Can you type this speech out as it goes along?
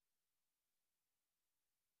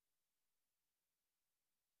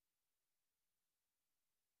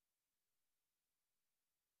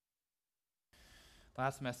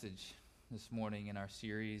Last message this morning in our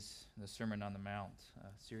series, the Sermon on the Mount,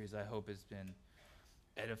 a series I hope has been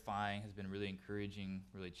edifying, has been really encouraging,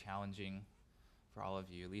 really challenging for all of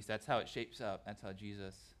you. At least that's how it shapes up. That's how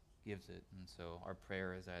Jesus gives it. And so our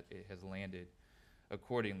prayer is that it has landed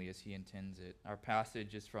accordingly as he intends it. Our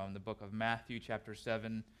passage is from the book of Matthew, chapter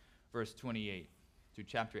 7, verse 28 through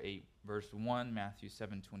chapter 8, verse 1, Matthew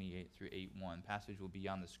 7:28 through 8:1. Passage will be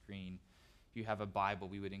on the screen. If you have a Bible,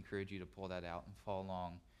 we would encourage you to pull that out and follow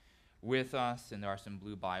along with us. And there are some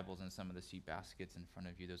blue Bibles in some of the seat baskets in front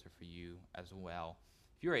of you. Those are for you as well.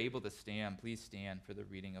 If you are able to stand, please stand for the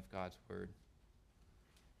reading of God's word.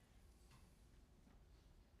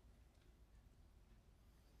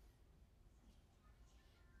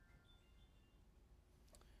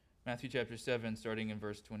 Matthew chapter 7, starting in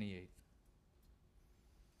verse 28.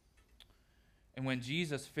 And when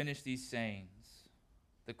Jesus finished these sayings,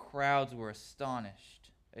 the crowds were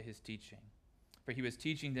astonished at his teaching, for he was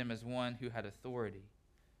teaching them as one who had authority,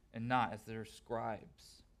 and not as their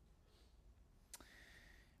scribes.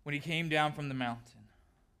 When he came down from the mountain,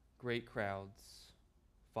 great crowds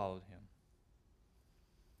followed him.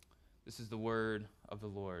 This is the word of the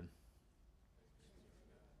Lord.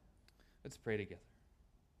 Let's pray together.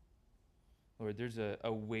 Lord, there's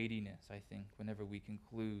a weightiness, I think, whenever we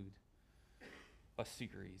conclude a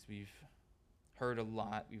series. We've heard a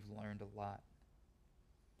lot. We've learned a lot.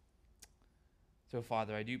 So,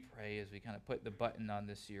 Father, I do pray as we kind of put the button on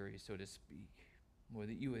this series, so to speak, Lord,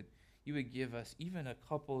 that you would give us even a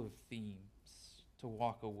couple of themes to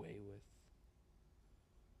walk away with.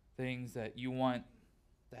 Things that you want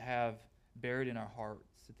to have buried in our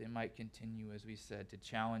hearts, that they might continue, as we said, to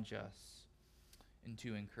challenge us and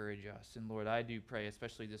to encourage us. And Lord, I do pray,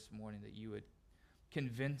 especially this morning, that you would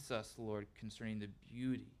convince us, Lord, concerning the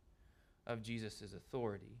beauty of Jesus'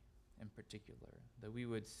 authority in particular, that we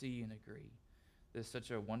would see and agree that it's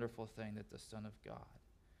such a wonderful thing that the Son of God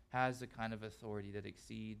has the kind of authority that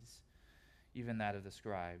exceeds even that of the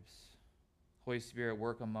scribes. Holy Spirit,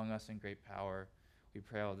 work among us in great power. We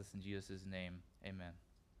pray all this in Jesus' name. Amen.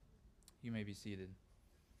 You may be seated.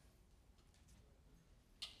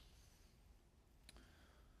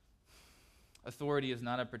 Authority is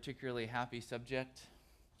not a particularly happy subject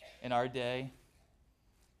in our day.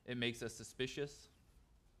 It makes us suspicious.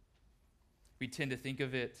 We tend to think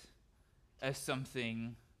of it as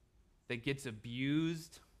something that gets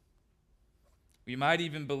abused. We might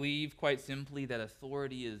even believe, quite simply, that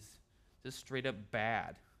authority is just straight up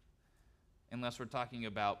bad, unless we're talking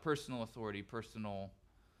about personal authority, personal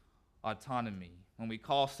autonomy. When we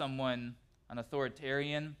call someone an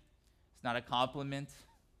authoritarian, it's not a compliment.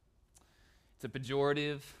 It's a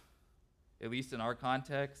pejorative, at least in our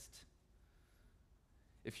context.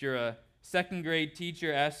 If you're a second grade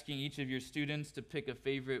teacher asking each of your students to pick a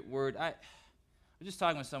favorite word, I was just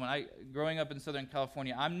talking with someone. Growing up in Southern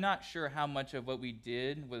California, I'm not sure how much of what we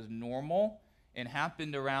did was normal and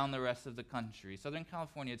happened around the rest of the country. Southern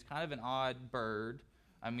California, it's kind of an odd bird.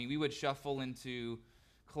 I mean, we would shuffle into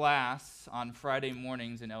class on Friday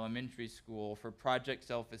mornings in elementary school for Project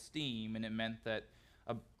Self-Esteem, and it meant that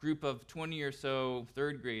a group of 20 or so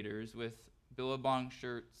third graders with Billabong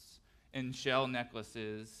shirts and shell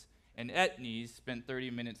necklaces and etnies spent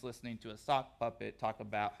 30 minutes listening to a sock puppet talk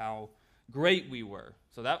about how great we were.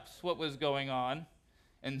 So that's what was going on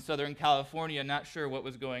in Southern California. Not sure what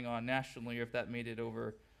was going on nationally or if that made it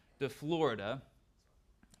over to Florida.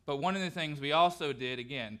 But one of the things we also did,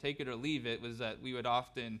 again, take it or leave it, was that we would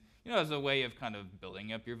often, as a way of kind of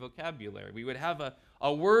building up your vocabulary, we would have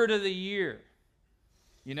a word of the year.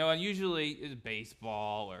 And usually it's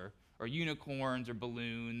baseball or unicorns or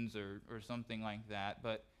balloons or something like that.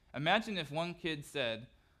 But imagine if one kid said,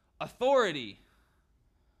 authority.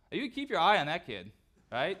 You would keep your eye on that kid,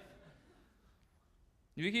 right?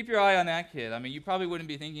 You would keep your eye on that kid. I mean, you probably wouldn't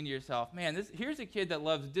be thinking to yourself, man, here's a kid that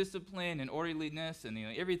loves discipline and orderliness and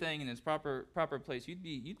everything in its proper place. You'd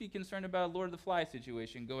be concerned about a Lord of the Flies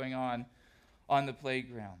situation going on the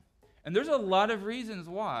playground. And there's a lot of reasons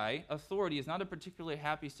why authority is not a particularly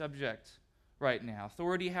happy subject right now.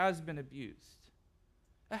 Authority has been abused.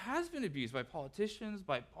 It has been abused by politicians,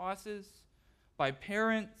 by bosses, by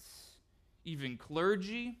parents, even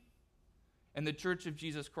clergy, and the Church of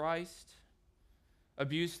Jesus Christ.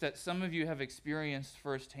 Abuse that some of you have experienced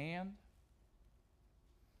firsthand.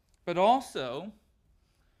 But also,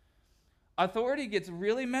 authority gets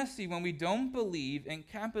really messy when we don't believe in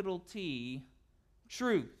capital T,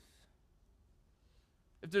 truth.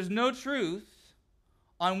 If there's no truth,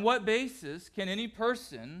 on what basis can any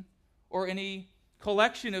person or any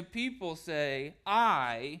collection of people say,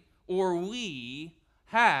 I or we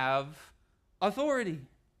have authority?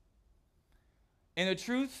 In a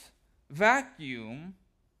truth vacuum,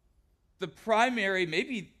 the primary,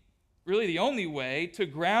 maybe really the only way to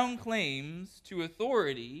ground claims to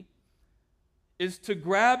authority is to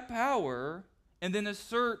grab power and then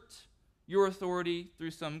assert your authority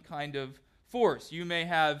through some kind of force. You may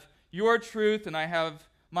have your truth and I have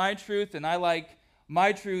my truth, and I like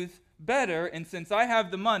my truth better, and since I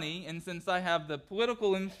have the money and since I have the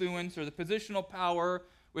political influence or the positional power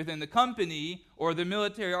within the company or the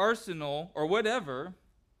military arsenal or whatever,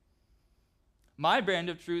 my brand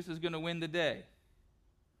of truth is going to win the day.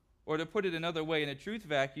 Or to put it another way, in a truth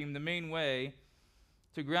vacuum, the main way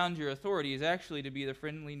to ground your authority is actually to be the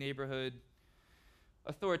friendly neighborhood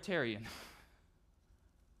authoritarian.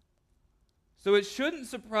 So it shouldn't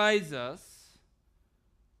surprise us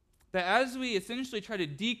that as we essentially try to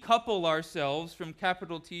decouple ourselves from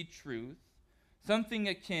capital T truth, something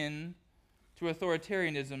akin to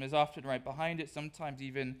authoritarianism is often right behind it, sometimes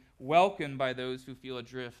even welcomed by those who feel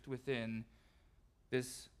adrift within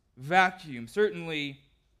this vacuum. Certainly,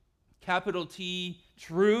 capital T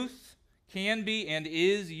truth can be and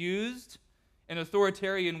is used in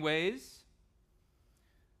authoritarian ways,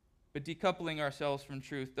 but decoupling ourselves from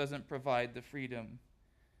truth doesn't provide the freedom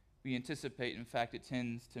we anticipate. In fact, it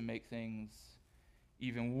tends to make things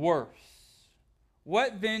even worse.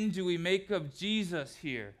 What then do we make of Jesus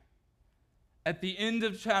here at the end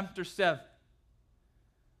of chapter 7?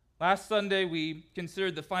 Last Sunday, we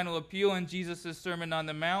considered the final appeal in Jesus' Sermon on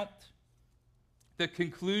the Mount, the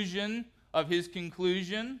conclusion of his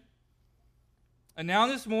conclusion. And now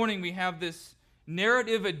this morning, we have this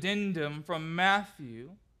narrative addendum from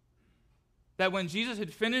Matthew that when Jesus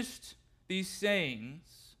had finished these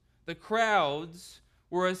sayings, the crowds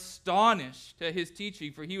were astonished at his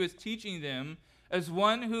teaching, for he was teaching them as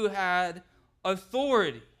one who had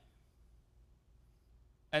authority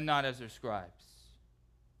and not as their scribes.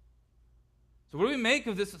 So what do we make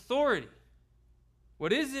of this authority?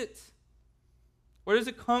 What is it? Where does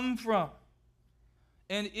it come from?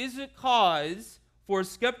 And is it cause for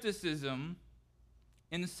skepticism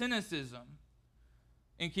and cynicism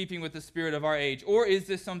in keeping with the spirit of our age? Or is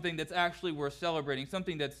this something that's actually worth celebrating,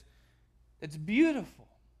 something that's beautiful?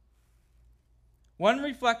 One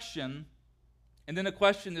reflection, and then a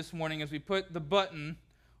question this morning as we put the button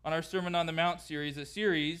on our Sermon on the Mount series, a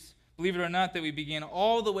series, believe it or not, that we began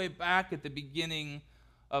all the way back at the beginning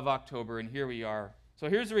of October, and here we are. So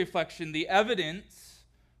here's a reflection, the evidence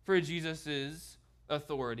for Jesus'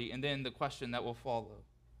 authority, and then the question that will follow.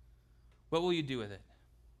 What will you do with it?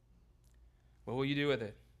 What will you do with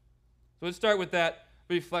it? So let's start with that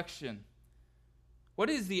reflection. What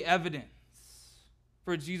is the evidence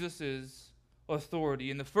for Jesus' authority?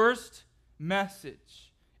 In the first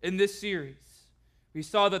message in this series, we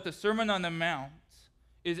saw that the Sermon on the Mount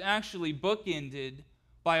is actually bookended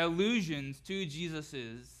by allusions to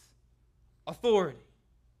Jesus' authority.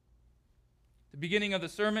 The beginning of the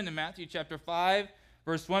sermon in Matthew chapter 5,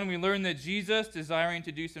 verse 1, we learn that Jesus, desiring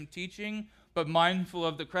to do some teaching, but mindful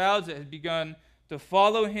of the crowds that had begun to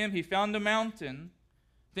follow him, he found a mountain.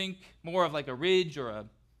 Think more of like a ridge or a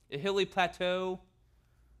hilly plateau.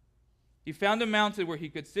 He found a mountain where he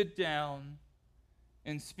could sit down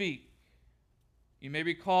and speak. You may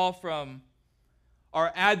recall from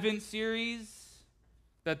our Advent series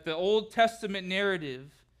that the Old Testament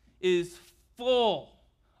narrative is full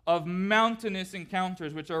of mountainous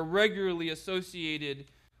encounters which are regularly associated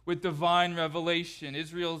with divine revelation.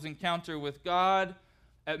 Israel's encounter with God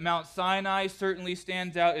at Mount Sinai certainly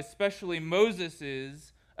stands out, especially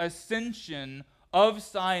Moses' ascension of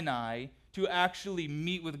Sinai to actually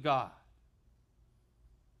meet with God.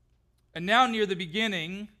 And now near the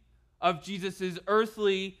beginning of Jesus'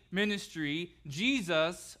 earthly ministry,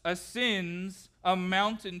 Jesus ascends a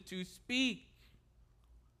mountain to speak.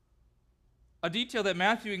 A detail that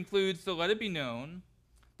Matthew includes to let it be known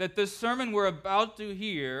that the sermon we're about to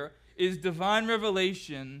hear is divine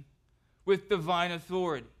revelation with divine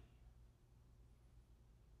authority.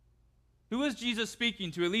 Who is Jesus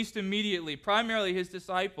speaking to, at least immediately? Primarily his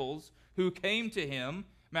disciples who came to him,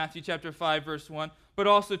 Matthew chapter 5, verse 1, but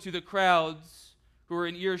also to the crowds who were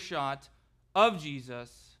in earshot of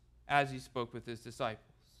Jesus as he spoke with his disciples.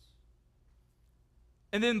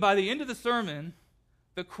 And then by the end of the sermon,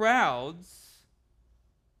 the crowds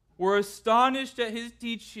were astonished at his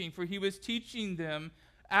teaching, for he was teaching them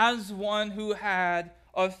as one who had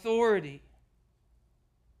authority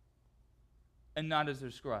and not as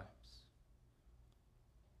their scribes.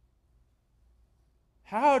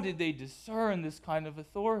 How did they discern this kind of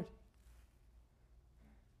authority?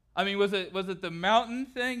 I mean, was it the mountain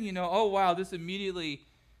thing? You know, oh wow,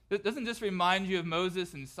 doesn't this remind you of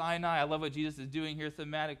Moses and Sinai? I love what Jesus is doing here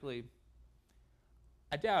thematically.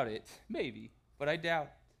 I doubt it. Maybe, but I doubt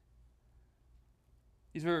it.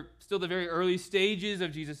 These were still the very early stages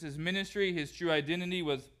of Jesus' ministry. His true identity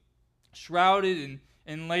was shrouded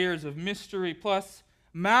in layers of mystery. Plus,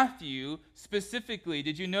 Matthew specifically,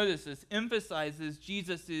 did you notice this, emphasizes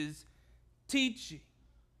Jesus' teaching.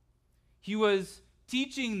 He was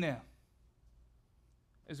teaching them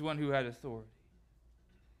as one who had authority.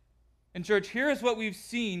 And church, here is what we've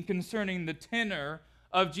seen concerning the tenor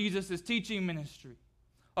of Jesus' teaching ministry,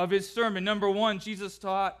 of his sermon. Number one, Jesus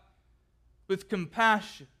taught with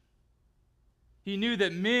compassion. He knew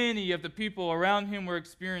that many of the people around him were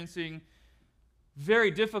experiencing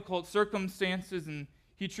very difficult circumstances, and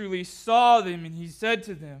he truly saw them, and he said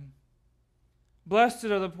to them, "Blessed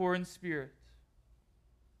are the poor in spirit,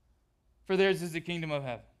 for theirs is the kingdom of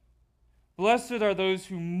heaven. Blessed are those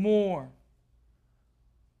who mourn,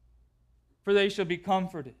 for they shall be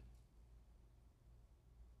comforted."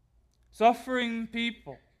 Suffering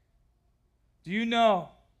people, do you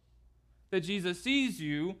know that Jesus sees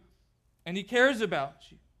you and he cares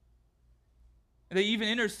about you? And he even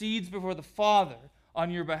intercedes before the Father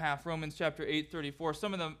on your behalf. Romans chapter 8:34.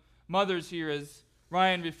 Some of the mothers here, as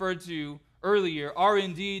Ryan referred to earlier, are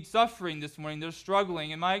indeed suffering this morning. They're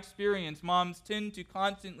struggling. In my experience, moms tend to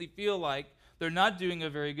constantly feel like they're not doing a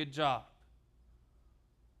very good job,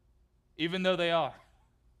 even though they are.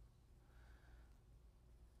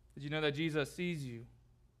 Did you know that Jesus sees you,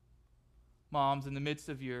 moms, in the midst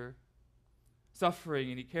of your suffering,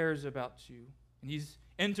 and he cares about you, and he's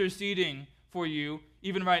interceding for you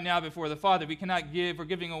even right now before the Father? We cannot give, we're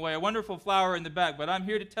giving away a wonderful flower in the back, but I'm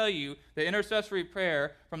here to tell you that intercessory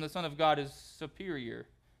prayer from the Son of God is superior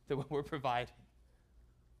to what we're providing.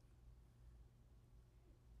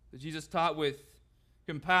 That Jesus taught with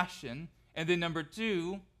compassion. And then number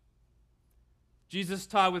two, Jesus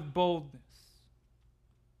taught with boldness.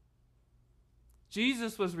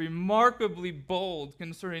 Jesus was remarkably bold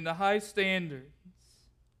concerning the high standards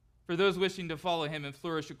for those wishing to follow him and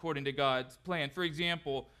flourish according to God's plan. For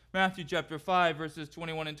example, Matthew chapter 5, verses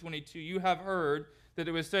 21 and 22, "You have heard that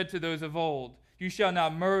it was said to those of old, 'You shall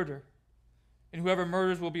not murder, and whoever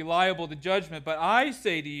murders will be liable to judgment.' But I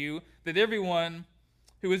say to you that everyone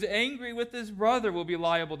who is angry with his brother will be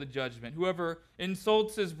liable to judgment. Whoever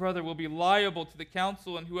insults his brother will be liable to the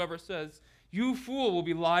council, and whoever says, 'You fool,' will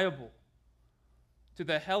be liable to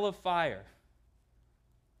the hell of fire."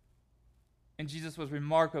 And Jesus was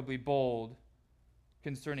remarkably bold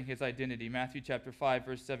concerning his identity. Matthew chapter 5,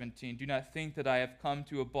 verse 17, "Do not think that I have come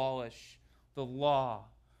to abolish the law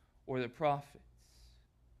or the prophets.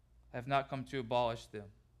 I have not come to abolish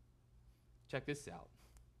them." Check this out.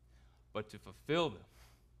 "But to fulfill them."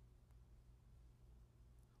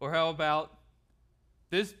 Or how about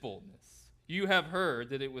this boldness? "You have heard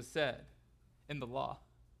that it was said in the law,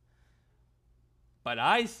 but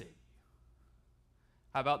I say to you."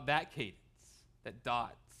 How about that cadence that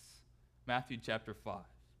dots Matthew chapter 5?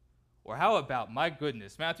 Or how about, my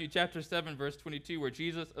goodness, Matthew chapter 7, verse 22, where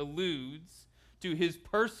Jesus alludes to his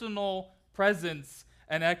personal presence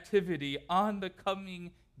and activity on the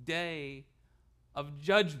coming day of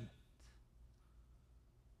judgment.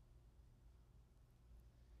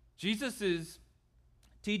 Jesus'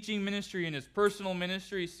 teaching ministry and his personal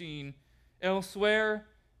ministry seen elsewhere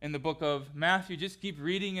in the book of Matthew, just keep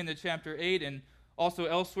reading into chapter 8, and also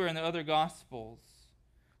elsewhere in the other Gospels,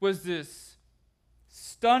 was this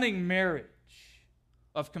stunning marriage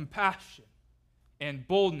of compassion and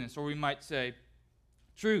boldness, or we might say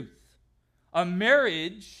truth. A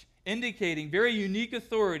marriage indicating very unique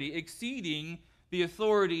authority, exceeding the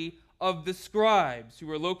authority of the scribes, who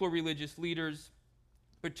were local religious leaders,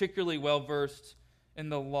 particularly well-versed in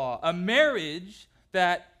the law. A marriage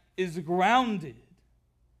that is grounded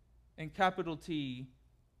in capital T,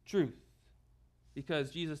 truth.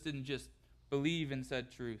 Because Jesus didn't just believe and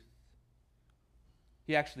said truth.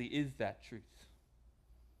 He actually is that truth.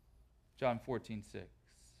 John 14:6.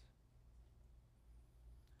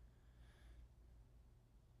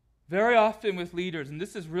 Very often with leaders, and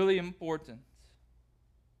this is really important,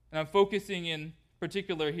 and I'm focusing in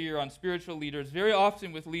particular here on spiritual leaders, very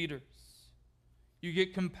often with leaders, you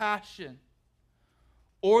get compassion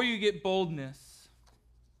or you get boldness.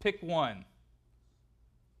 Pick one.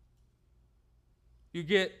 You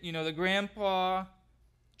get, the grandpa,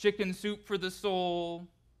 chicken soup for the soul,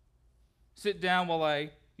 sit down while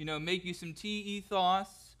I, make you some tea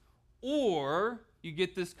ethos, or you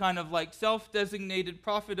get this kind of like self-designated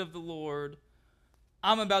prophet of the Lord,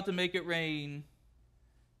 I'm about to make it rain,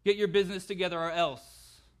 get your business together or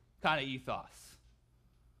else kind of ethos.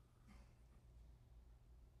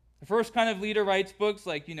 The first kind of leader writes books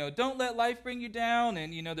like, Don't Let Life Bring You Down,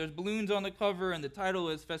 and, there's balloons on the cover, and the title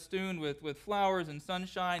is festooned with flowers and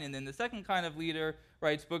sunshine. And then the second kind of leader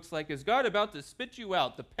writes books like, Is God About to Spit You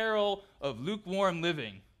Out? The Peril of Lukewarm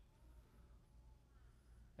Living.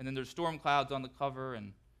 And then there's storm clouds on the cover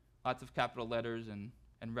and lots of capital letters and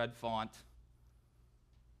red font.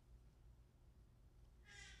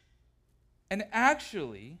 And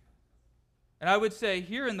actually, and I would say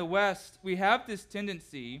here in the West, we have this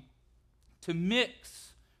tendency to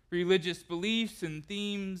mix religious beliefs and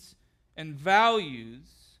themes and values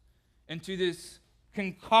into this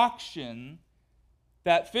concoction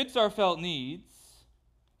that fits our felt needs,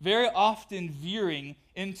 very often veering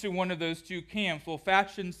into one of those two camps. We'll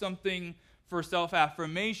fashion something for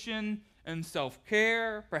self-affirmation and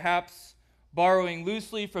self-care, perhaps borrowing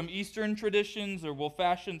loosely from Eastern traditions, or we'll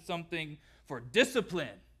fashion something for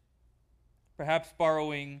discipline, perhaps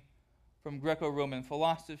borrowing from Greco-Roman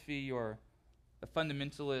philosophy or the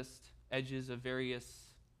fundamentalist edges of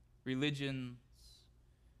various religions.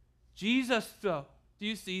 Jesus, though, do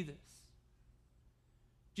you see this?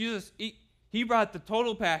 Jesus, he brought the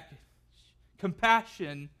total package,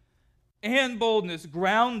 compassion and boldness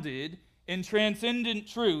grounded in transcendent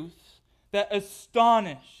truth that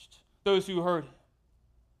astonished those who heard him.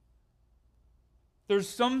 There's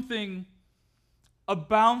something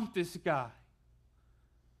about this guy.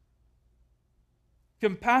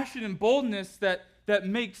 Compassion and boldness that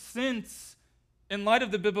makes sense in light of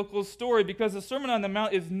the biblical story, because the Sermon on the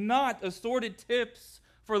Mount is not assorted tips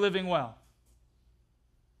for living well.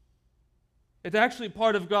 It's actually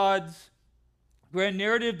part of God's grand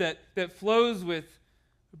narrative that flows with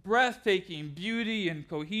breathtaking beauty and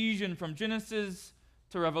cohesion from Genesis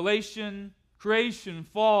to Revelation, creation,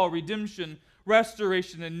 fall, redemption,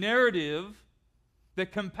 restoration, a narrative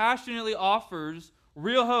that compassionately offers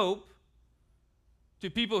real hope to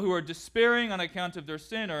people who are despairing on account of their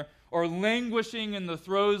sin or languishing in the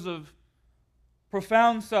throes of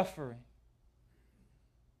profound suffering.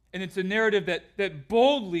 And it's a narrative that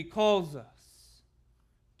boldly calls us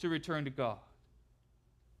to return to God,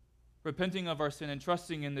 repenting of our sin and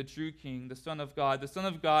trusting in the true King, the Son of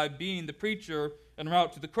God being the preacher en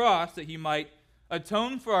route to the cross that he might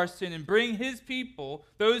atone for our sin and bring his people,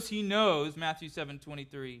 those he knows, Matthew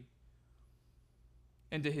 7:23,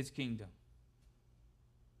 into his kingdom.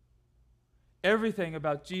 Everything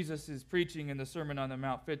about Jesus' preaching in the Sermon on the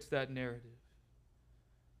Mount fits that narrative,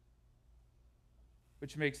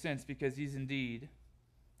 which makes sense because he's indeed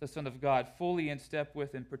the Son of God, fully in step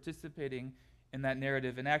with and participating in that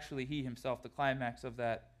narrative, and actually he himself, the climax of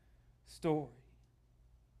that story.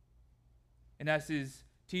 And as his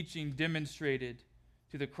teaching demonstrated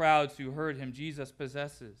to the crowds who heard him, Jesus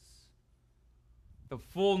possesses the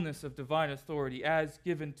fullness of divine authority as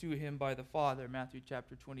given to him by the Father, Matthew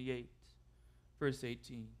chapter 28, verse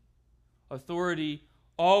 18. Authority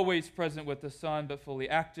always present with the Son, but fully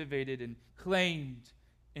activated and claimed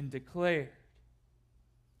and declared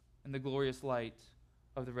in the glorious light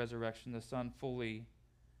of the resurrection, the Son fully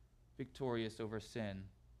victorious over sin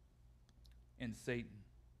and Satan.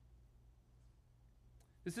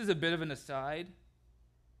 This is a bit of an aside,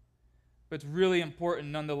 but it's really important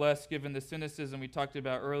nonetheless, given the cynicism we talked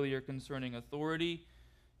about earlier concerning authority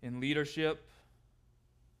and leadership.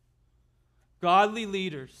 Godly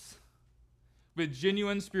leaders with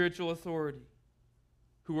genuine spiritual authority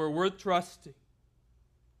who are worth trusting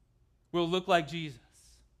will look like Jesus.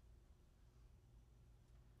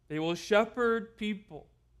 They will shepherd people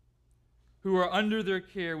who are under their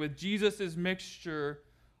care with Jesus' mixture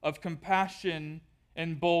of compassion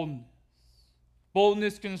and boldness.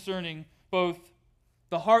 Boldness concerning both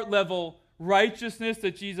the heart-level righteousness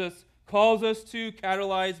that Jesus calls us to,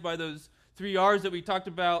 catalyzed by those 3 R's that we talked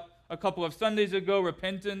about a couple of Sundays ago: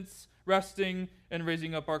 repentance, resting, and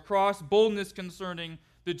raising up our cross. Boldness concerning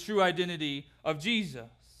the true identity of Jesus,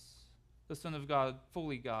 the Son of God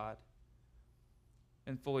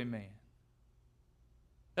and fully man.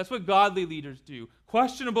 That's what godly leaders do.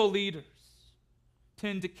 Questionable leaders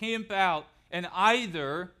tend to camp out in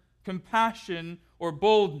either compassion or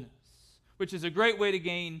boldness, which is a great way to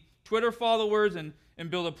gain Twitter followers and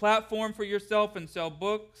build a platform for yourself and sell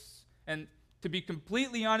books. And to be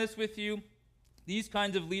completely honest with you, these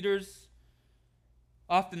kinds of leaders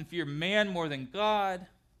often fear man more than God.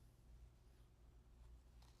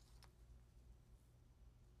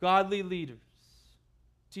 Godly leaders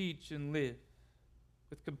teach and live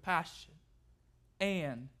with compassion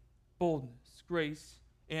and boldness, grace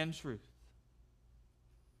and truth,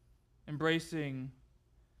 embracing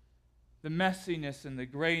the messiness and the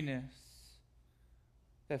grayness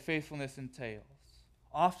that faithfulness entails,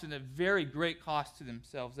 often at very great cost to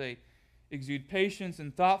themselves. They exude patience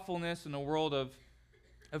and thoughtfulness in a world of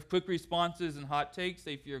quick responses and hot takes.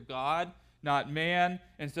 They fear God, not man.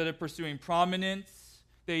 Instead of pursuing prominence,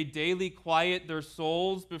 they daily quiet their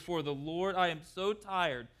souls before the Lord. I am so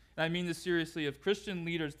tired, and I mean this seriously, of Christian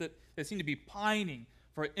leaders that seem to be pining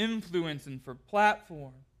for influence and for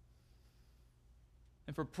platform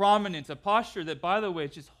and for prominence, a posture that, by the way,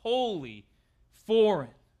 is just wholly foreign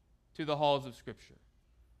to the halls of Scripture.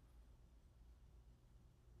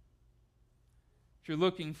 If you're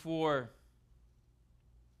looking for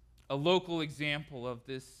a local example of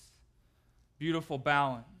this beautiful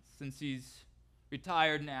balance, since he's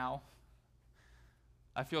retired now,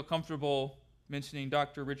 I feel comfortable mentioning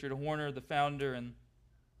Dr. Richard Horner, the founder and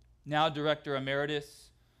now Director Emeritus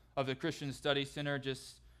of the Christian Study Center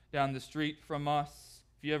just down the street from us.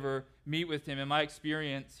 If you ever meet with him, in my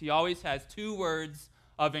experience, he always has 2 words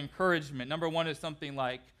of encouragement. Number 1 is something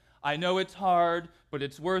like, I know it's hard, but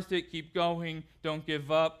it's worth it. Keep going. Don't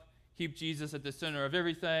give up. Keep Jesus at the center of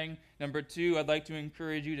everything. Number 2, I'd like to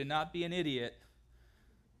encourage you to not be an idiot.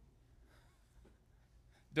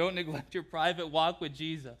 Don't neglect your private walk with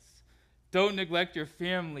Jesus. Don't neglect your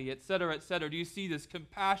family, etc., etc. Do you see this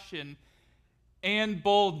compassion and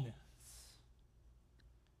boldness?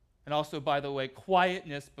 And also, by the way,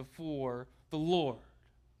 quietness before the Lord,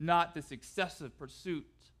 not this excessive pursuit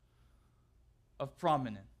of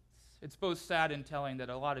prominence. It's both sad and telling that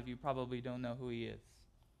a lot of you probably don't know who he is.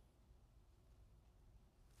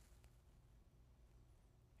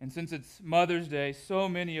 And since it's Mother's Day, so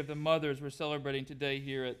many of the mothers we're celebrating today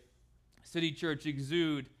here at City Church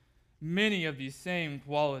exude many of these same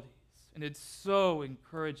qualities. And it's so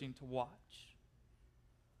encouraging to watch.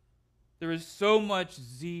 There is so much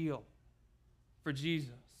zeal for Jesus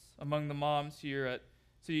among the moms here at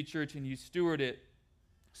City Church, and you steward it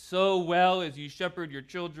so well as you shepherd your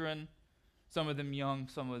children, some of them young,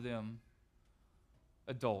 some of them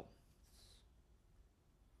adult.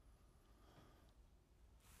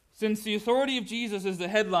 Since the authority of Jesus is the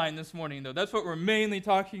headline this morning, though, that's what we're mainly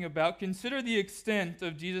talking about, consider the extent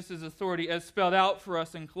of Jesus' authority as spelled out for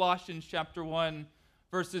us in Colossians chapter 1,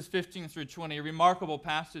 verses 15 through 20, a remarkable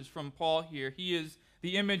passage from Paul here. He is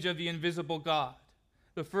the image of the invisible God,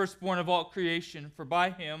 the firstborn of all creation, for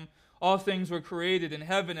by him all things were created in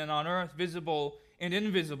heaven and on earth, visible and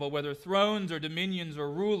invisible, whether thrones or dominions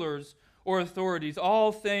or rulers or authorities.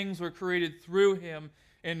 All things were created through him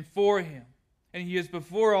and for him. And he is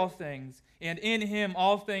before all things, and in him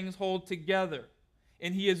all things hold together.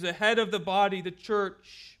 And he is the head of the body, the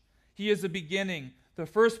church. He is the beginning, the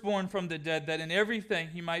firstborn from the dead, that in everything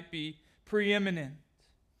he might be preeminent.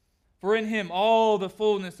 For in him all the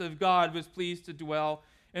fullness of God was pleased to dwell,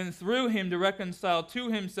 and through him to reconcile to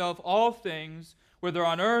himself all things, whether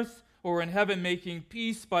on earth or in heaven, making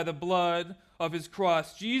peace by the blood of his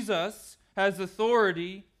cross. Jesus has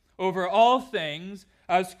authority over all things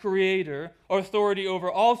as creator, authority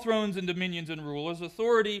over all thrones and dominions and rulers,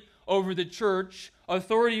 authority over the church,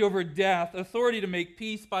 authority over death, authority to make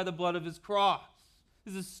peace by the blood of his cross.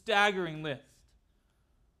 This is a staggering list.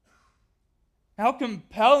 How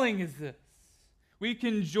compelling is this? We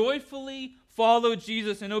can joyfully follow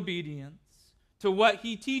Jesus in obedience to what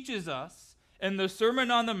he teaches us in the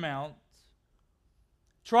Sermon on the Mount,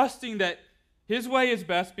 trusting that his way is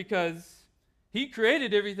best because he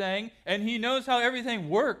created everything, and he knows how everything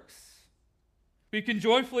works. We can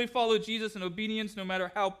joyfully follow Jesus in obedience no matter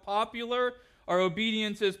how popular our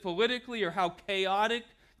obedience is politically or how chaotic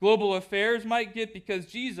global affairs might get, because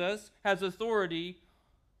Jesus has authority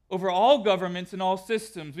over all governments and all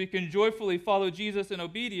systems. We can joyfully follow Jesus in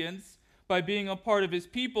obedience by being a part of his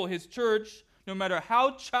people, his church, no matter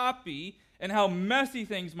how choppy and how messy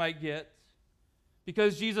things might get,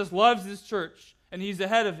 because Jesus loves his church and he's the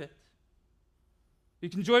head of it. We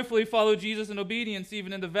can joyfully follow Jesus in obedience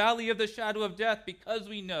even in the valley of the shadow of death, because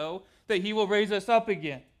we know that he will raise us up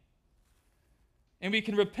again. And we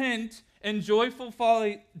can repent and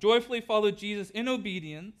joyfully follow Jesus in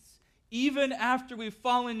obedience even after we've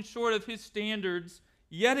fallen short of his standards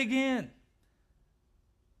yet again,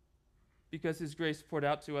 because his grace poured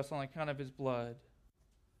out to us on account of his blood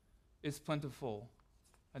is plentiful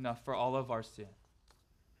enough for all of our sin.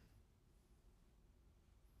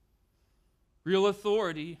 Real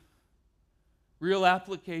authority, real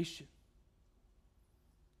application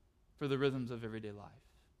for the rhythms of everyday life,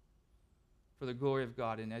 for the glory of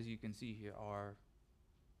God, and as you can see here, are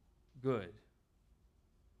good.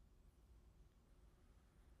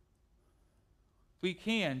 We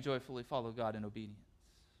can joyfully follow God in obedience.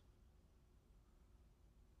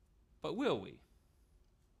 But will we?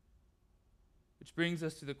 Which brings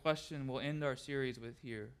us to the question we'll end our series with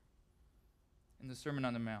here in the Sermon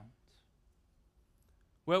on the Mount.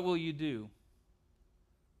 What will you do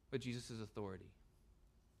with Jesus' authority?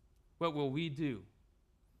 What will we do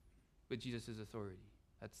with Jesus' authority?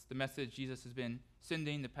 That's the message Jesus has been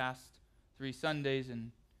sending the past 3 Sundays,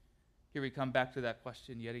 and here we come back to that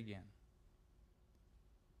question yet again.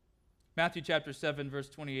 Matthew chapter 7, verse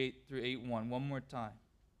 28 through 8:1, one more time.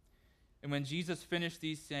 And when Jesus finished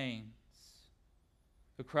these sayings,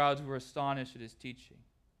 the crowds were astonished at his teaching,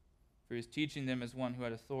 for he was teaching them as one who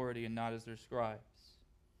had authority and not as their scribes.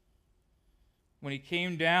 When he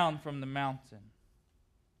came down from the mountain,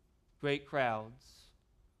 great crowds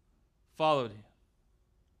followed him.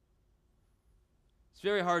 It's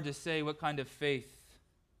very hard to say what kind of faith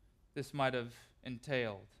this might have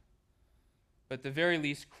entailed. But at the very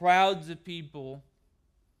least, crowds of people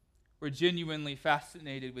were genuinely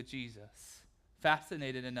fascinated with Jesus,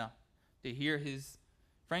 fascinated enough to hear his,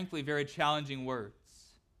 frankly, very challenging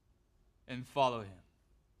words and follow him.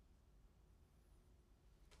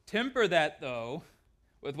 Temper that, though,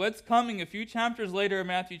 with what's coming a few chapters later in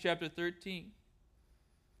Matthew chapter 13,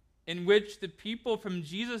 in which the people from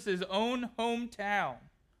Jesus' own hometown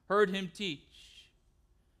heard him teach.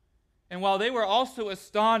 And while they were also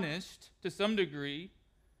astonished to some degree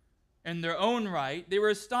in their own right, they were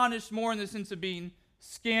astonished more in the sense of being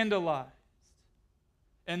scandalized.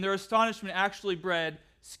 And their astonishment actually bred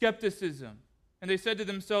skepticism. And they said to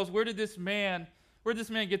themselves, where did this man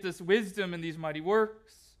get this wisdom and these mighty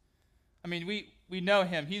works? I mean, we know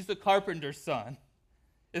him. He's the carpenter's son.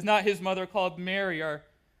 Is not his mother called Mary, or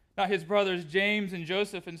not his brothers James and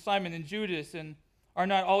Joseph and Simon and Judas, and are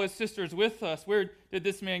not all his sisters with us? Where did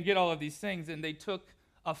this man get all of these things? And they took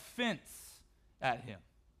offense at him.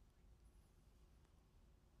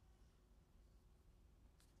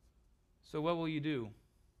 So what will you do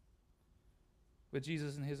with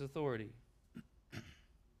Jesus and his authority?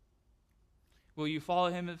 Will you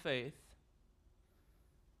follow him in faith?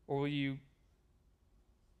 Or will you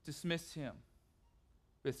dismiss him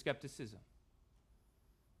with skepticism,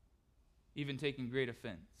 even taking great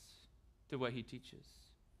offense to what he teaches?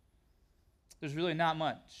 There's really not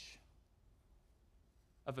much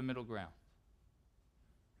of a middle ground.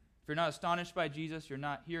 If you're not astonished by Jesus, you're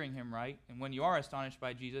not hearing him right. And when you are astonished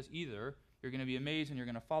by Jesus, either you're going to be amazed and you're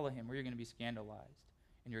going to follow him, or you're going to be scandalized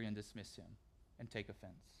and you're going to dismiss him and take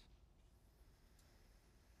offense.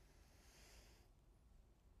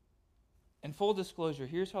 In full disclosure,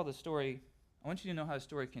 here's how I want you to know how the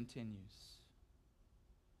story continues.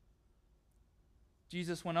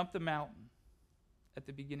 Jesus went up the mountain at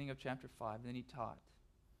the beginning of chapter 5, and then he taught.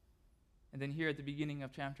 And then here at the beginning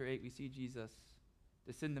of chapter 8, we see Jesus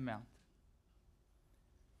descend the mountain.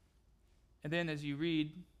 And then as you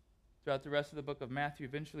read throughout the rest of the book of Matthew,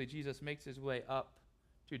 eventually Jesus makes his way up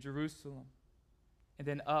to Jerusalem, and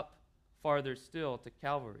then up farther still to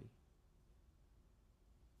Calvary,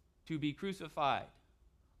 to be crucified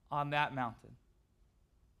on that mountain.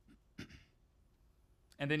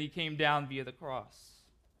 And then he came down via the cross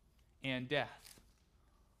and death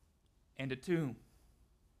and a tomb.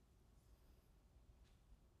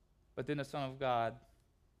 But then the Son of God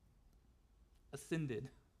ascended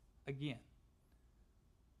again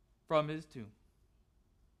from his tomb,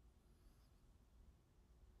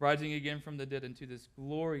 rising again from the dead into this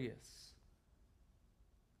glorious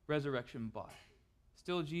resurrection body.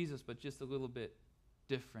 Still Jesus, but just a little bit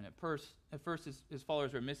different. At first his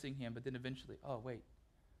followers were missing him, but then eventually, oh wait,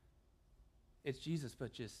 it's Jesus,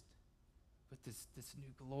 but just with this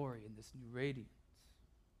new glory and this new radiance.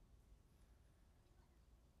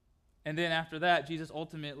 And then after that, Jesus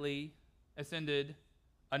ultimately ascended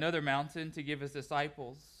another mountain to give his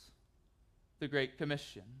disciples the Great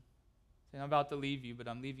Commission. Saying, I'm about to leave you, but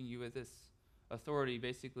I'm leaving you with this authority,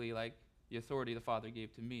 basically like the authority the Father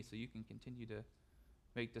gave to me, so you can continue to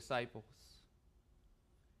make disciples.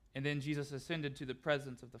 And then Jesus ascended to the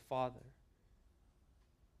presence of the Father,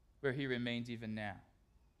 where he remains even now.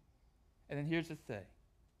 And then here's the thing.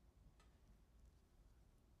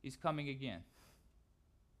 He's coming again.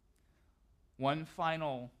 One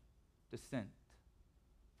final descent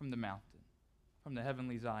from the mountain, from the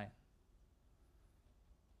heavenly Zion.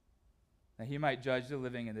 That he might judge the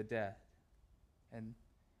living and the dead. And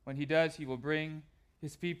when he does, he will bring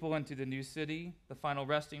his people into the new city, the final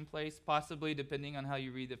resting place, possibly, depending on how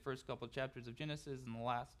you read the first couple chapters of Genesis and the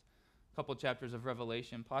last couple chapters of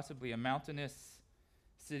Revelation, possibly a mountainous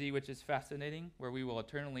city, which is fascinating, where we will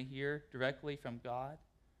eternally hear directly from God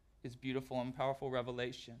his beautiful and powerful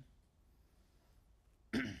revelation.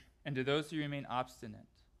 And to those who remain obstinate,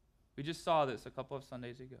 we just saw this a couple of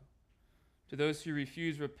Sundays ago, to those who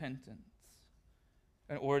refuse repentance,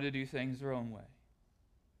 in order to do things their own way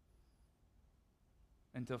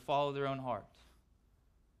and to follow their own heart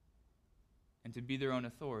and to be their own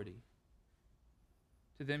authority,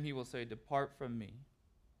 to them he will say, "Depart from me.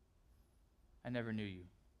 I never knew you."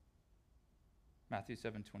 Matthew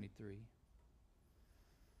 7:23.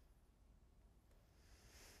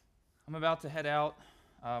 I'm about to head out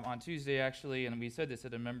on Tuesday, actually, and we said this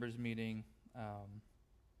at a members' meeting,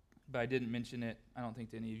 but I didn't mention it, I don't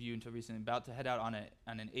think, to any of you until recently. I'm about to head out on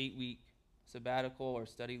an 8-week sabbatical or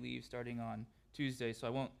study leave starting on Tuesday,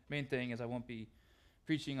 so main thing is I won't be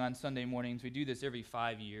preaching on Sunday mornings. We do this every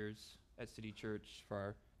 5 years at City Church for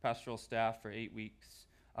our pastoral staff for 8 weeks.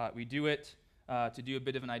 We do it to do a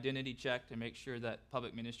bit of an identity check to make sure that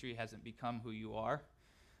public ministry hasn't become who you are.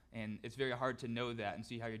 And it's very hard to know that and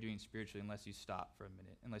see how you're doing spiritually unless you stop for a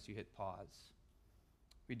minute, unless you hit pause.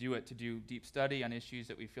 We do it to do deep study on issues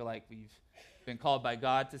that we feel like we've been called by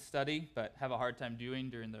God to study, but have a hard time doing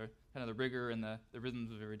during the kind of the rigor and the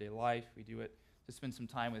rhythms of everyday life. We do it to spend some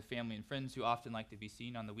time with family and friends who often like to be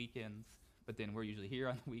seen on the weekends, but then we're usually here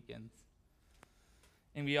on the weekends.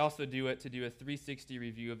 And we also do it to do a 360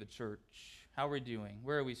 review of the church. How are we doing?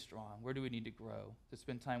 Where are we strong? Where do we need to grow? To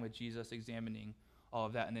spend time with Jesus examining all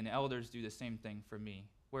of that. And then elders do the same thing for me.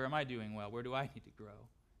 Where am I doing well? Where do I need to grow?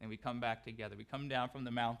 And we come back together. We come down from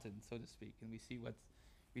the mountain, so to speak, and we see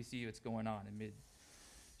what's going on in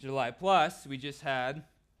mid-July. Plus, we just had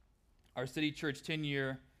our City Church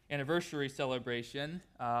 10-year anniversary celebration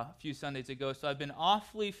a few Sundays ago. So I've been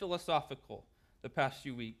awfully philosophical the past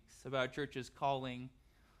few weeks about our church's calling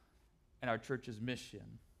and our church's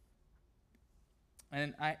mission.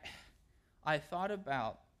 And I thought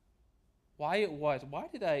about why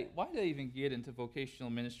did I even get into vocational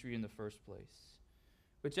ministry in the first place?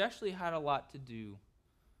 Which actually had a lot to do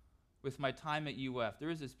with my time at UF. There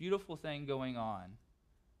was this beautiful thing going on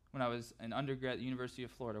when I was an undergrad at the University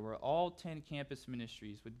of Florida where all 10 campus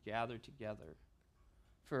ministries would gather together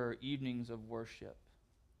for evenings of worship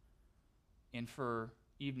and for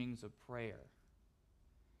evenings of prayer.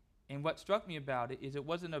 And what struck me about it is it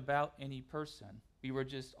wasn't about any person. We were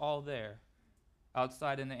just all there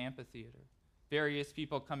outside in the amphitheater. Various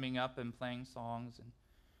people coming up and playing songs and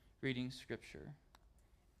reading scripture.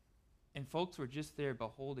 And folks were just there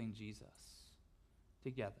beholding Jesus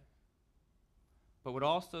together. But what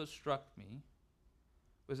also struck me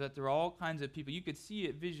was that there were all kinds of people. You could see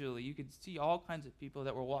it visually. You could see all kinds of people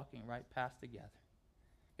that were walking right past together.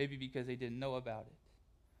 Maybe because they didn't know about it.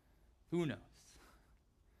 Who knows?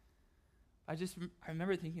 I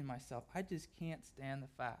remember thinking to myself, I just can't stand the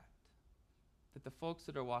fact that the folks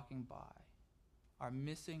that are walking by are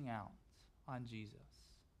missing out on Jesus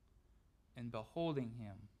and beholding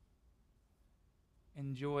him,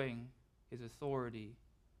 enjoying his authority,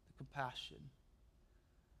 the compassion,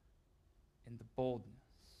 and the boldness.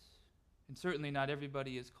 And certainly not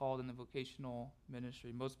everybody is called in the vocational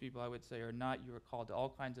ministry. Most people, I would say, are not. You are called to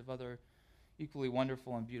all kinds of other equally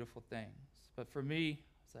wonderful and beautiful things. But for me,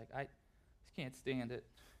 it's like, I just can't stand it.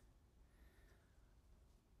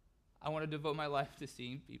 I want to devote my life to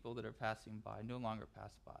seeing people that are passing by, no longer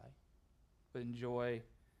pass by, but enjoy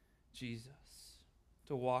Jesus,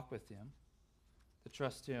 to walk with him, to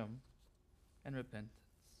trust him, and repentance.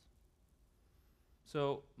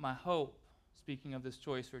 So my hope, speaking of this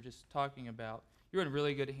choice we're just talking about, you're in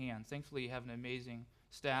really good hands. Thankfully, you have an amazing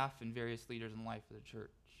staff and various leaders in life of the church.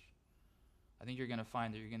 I think you're going to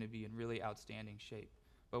find that you're going to be in really outstanding shape.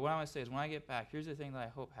 But what I want to say is when I get back, here's the thing that I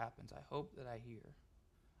hope happens. I hope that I hear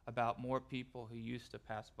about more people who used to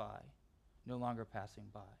pass by, no longer passing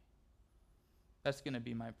by. That's going to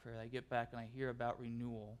be my prayer. I get back and I hear about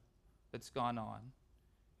renewal that's gone on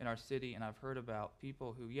in our city, and I've heard about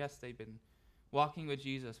people who, yes, they've been walking with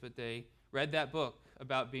Jesus, but they read that book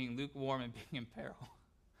about being lukewarm and being in peril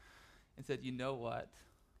and said, you know what?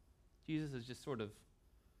 Jesus is just sort of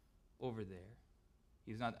over there.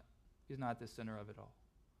 He's not the center of it all.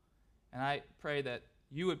 And I pray that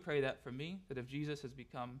you would pray that for me, that if Jesus has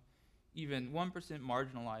become even 1%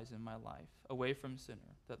 marginalized in my life, away from center,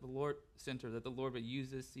 that the Lord would use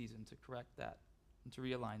this season to correct that and to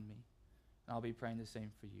realign me. And I'll be praying the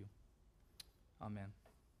same for you. Amen.